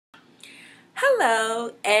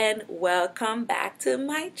Hello and welcome back to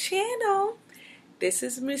my channel. This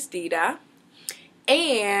is Msddah.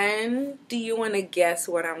 And do you want to guess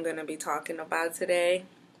what I'm going to be talking about today?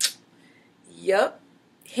 Yup.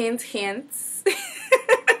 Hint, hints.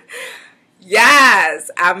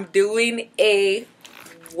 Yes, I'm doing a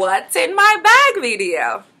what's in my bag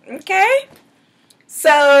video. Okay?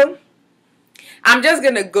 So I'm just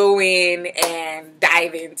gonna go in and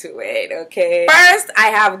dive into it, okay? First, I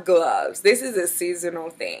have gloves. This is a seasonal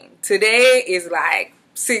thing. Today is like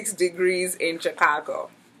 6 degrees in Chicago.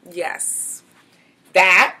 Yes,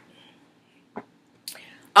 that.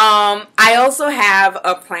 I also have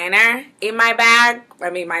a planner in my bag. I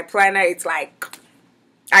mean, my planner, it's like,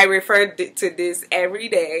 I refer to this every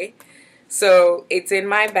day. So it's in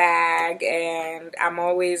my bag and I'm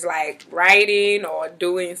always like writing or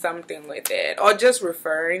doing something with it or just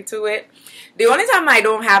referring to it. The only time I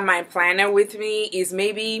don't have my planner with me is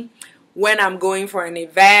maybe when I'm going for an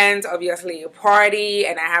event, obviously a party,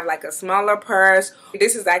 and I have like a smaller purse.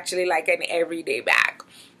 This is actually like an everyday bag.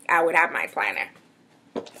 I would have my planner.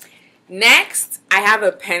 Next, I have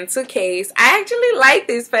a pencil case. I actually like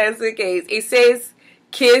this pencil case. It says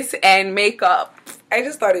Kiss and Makeup. I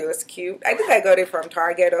just thought it was cute. I think I got it from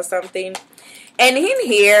Target or something. And in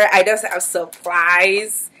here, I just have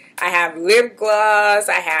supplies. I have lip gloss.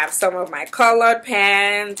 I have some of my colored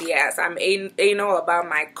pens. Yes, I'm anal about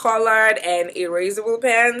my colored and erasable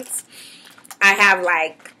pens. I have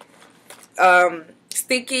like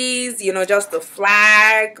stickies, you know, just the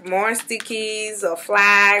flag, more stickies or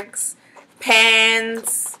flags,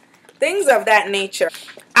 pens, things of that nature.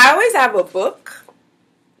 I always have a book.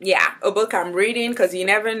 Yeah, a book I'm reading because you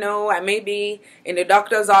never know. I may be in the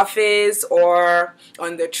doctor's office or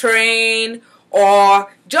on the train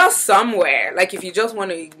or just somewhere. Like if you just want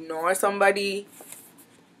to ignore somebody,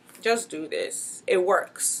 just do this. It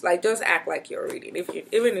works. Like just act like you're reading,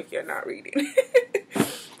 even if you're not reading.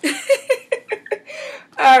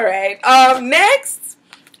 All right. Next,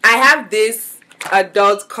 I have this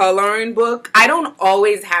adult coloring book. I don't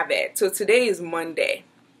always have it. So today is Monday.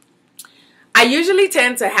 I usually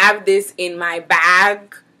tend to have this in my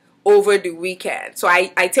bag over the weekend. So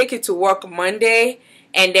I take it to work Monday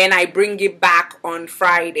and then I bring it back on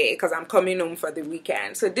Friday because I'm coming home for the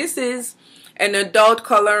weekend. So this is an adult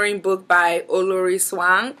coloring book by Olori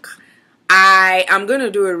Swank. I'm going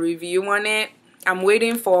to do a review on it. I'm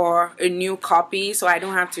waiting for a new copy so I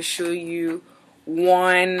don't have to show you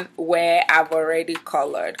one where I've already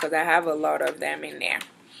colored because I have a lot of them in there.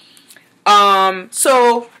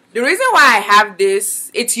 So the reason why I have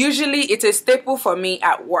this, it's a staple for me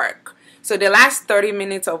at work. So the last 30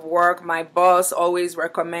 minutes of work, my boss always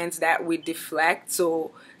recommends that we deflect.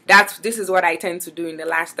 So this is what I tend to do in the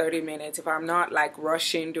last 30 minutes if I'm not like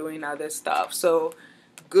rushing doing other stuff. So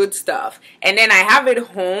good stuff. And then I have it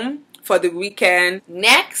home for the weekend.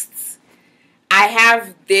 Next, I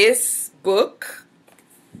have this book.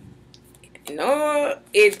 You know,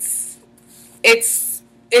 it's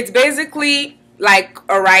basically like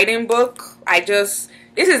a writing book. This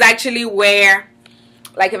is actually where,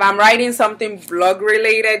 like if I'm writing something blog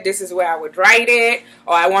related, this is where I would write it.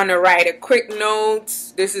 Or I want to write a quick note,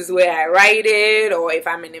 this is where I write it. Or if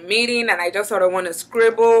I'm in a meeting and I just sort of want to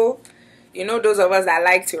scribble, you know, those of us that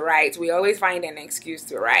like to write, we always find an excuse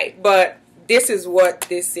to write. But this is what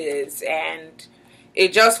this is, and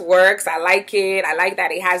it just works. I like it. I like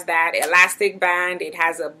that it has that elastic band. It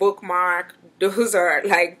has a bookmark. Those are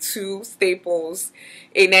like 2 staples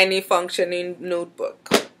in any functioning notebook.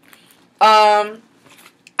 I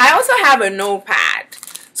also have a notepad.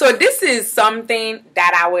 So this is something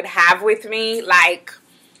that I would have with me. Like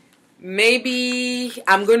maybe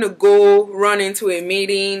I'm going to go run into a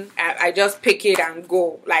meeting. I just pick it and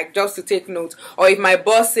go, like just to take notes. Or if my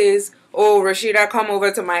boss says, oh, Rashida, come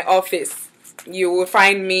over to my office, you will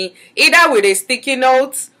find me either with a sticky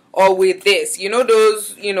note or with this, you know,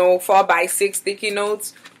 those, you know, 4x6 sticky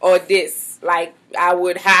notes, or this, like I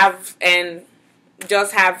would have, and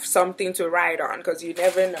just have something to write on because you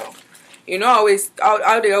never know. You know,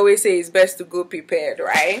 all they always say is best to go prepared,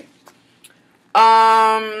 right?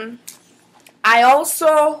 I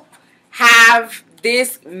also have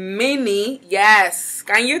this mini, yes,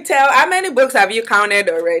 can you tell how many books have you counted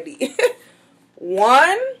already?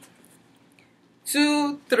 1,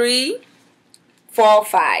 2, 3, 4,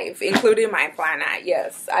 5, including my planner.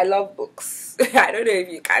 Yes, I love books. I don't know if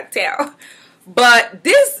you can tell. But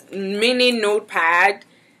this mini notepad,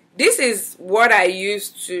 this is what I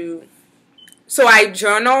used to. So I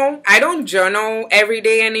journal. I don't journal every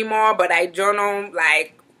day anymore, but I journal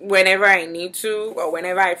like whenever I need to or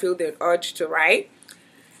whenever I feel the urge to write.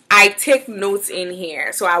 I take notes in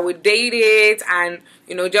here. So I would date it and,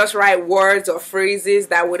 you know, just write words or phrases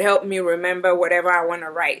that would help me remember whatever I want to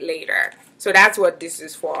write later. So that's what this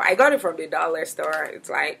is for. I got it from the dollar store. It's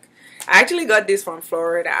like, I actually got this from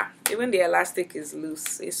Florida. Even the elastic is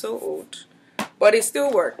loose. It's so old, but it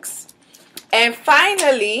still works. And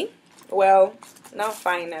finally, well, not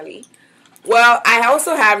finally. Well, I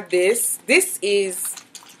also have this. This is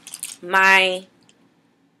my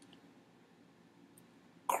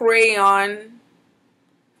crayon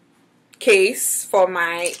case for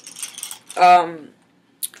my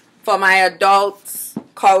adult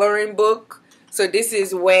coloring book. So this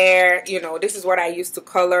is where, you know, this is what I used to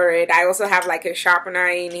color it. I also have like a sharpener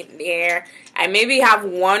in there. I maybe have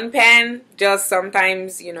one pen, just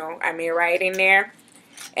sometimes, you know, I may write in there.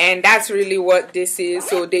 And that's really what this is.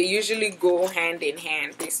 So they usually go hand in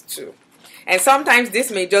hand, these two. And sometimes this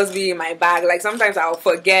may just be in my bag. Like sometimes I'll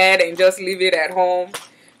forget and just leave it at home.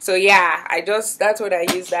 So yeah, that's what I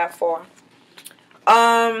use that for.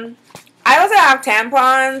 I also have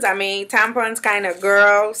tampons. I mean, tampons kind of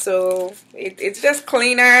girl. So it's just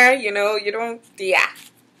cleaner, you know, you don't, yeah.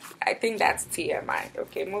 I think that's TMI.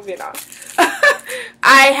 Okay, moving on.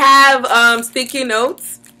 I have sticky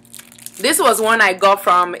notes. This was one I got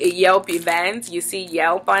from a Yelp event. You see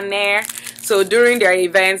Yelp on there. So during their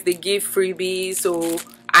events, they give freebies. So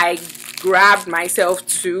I grabbed myself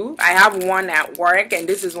two. I have one at work, and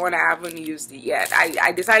this is one I haven't used it yet.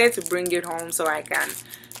 I decided to bring it home so I can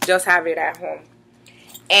just have it at home.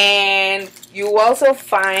 And you also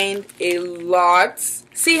find a lot.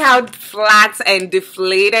 See how flat and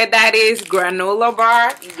deflated that is? Granola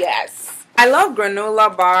bar. Yes. I love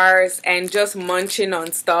granola bars and just munching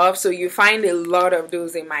on stuff, so you find a lot of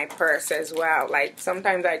those in my purse as well. Like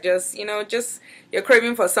sometimes I just, you know, you're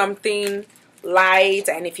craving for something light,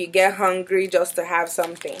 and if you get hungry, just to have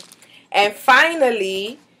something. And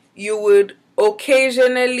finally, you would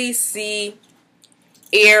occasionally see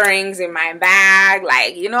earrings in my bag.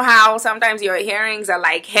 Like, you know how sometimes your earrings are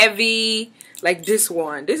like heavy. Like this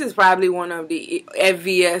one. This is probably one of the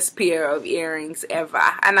heaviest pair of earrings ever.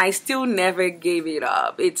 And I still never gave it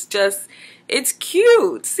up. It's just, it's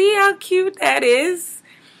cute. See how cute that is?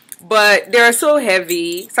 But they're so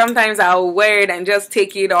heavy. Sometimes I'll wear it and just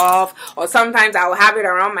take it off. Or sometimes I'll have it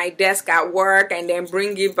around my desk at work and then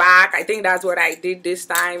bring it back. I think that's what I did this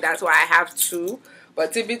time. That's why I have two.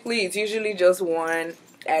 But typically it's usually just one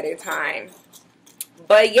at a time.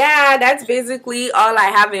 But yeah, that's basically all I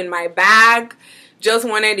have in my bag. Just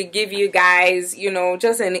wanted to give you guys, you know,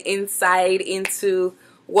 just an insight into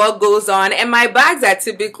what goes on. And my bags are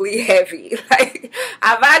typically heavy. Like,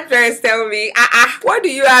 I've had friends tell me, what do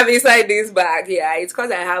you have inside this bag? Yeah, it's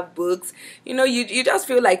because I have books. You know, you just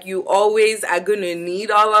feel like you always are going to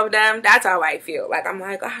need all of them. That's how I feel. Like, I'm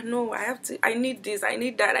like, no, I need this, I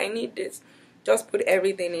need that, I need this. Just put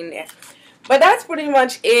everything in there. But that's pretty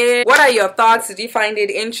much it. What are your thoughts? Did you find it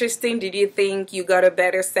interesting? Did you think you got a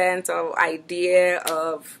better sense of idea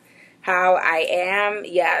of how I am?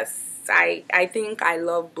 Yes, I think I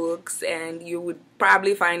love books, and you would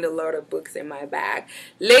probably find a lot of books in my bag.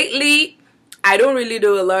 Lately, I don't really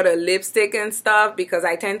do a lot of lipstick and stuff because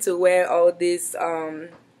I tend to wear all these matte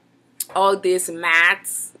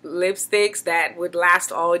lipsticks that would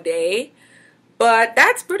last all day. But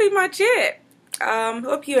that's pretty much it.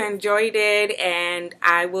 Hope you enjoyed it, and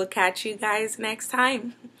I will catch you guys next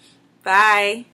time. Bye.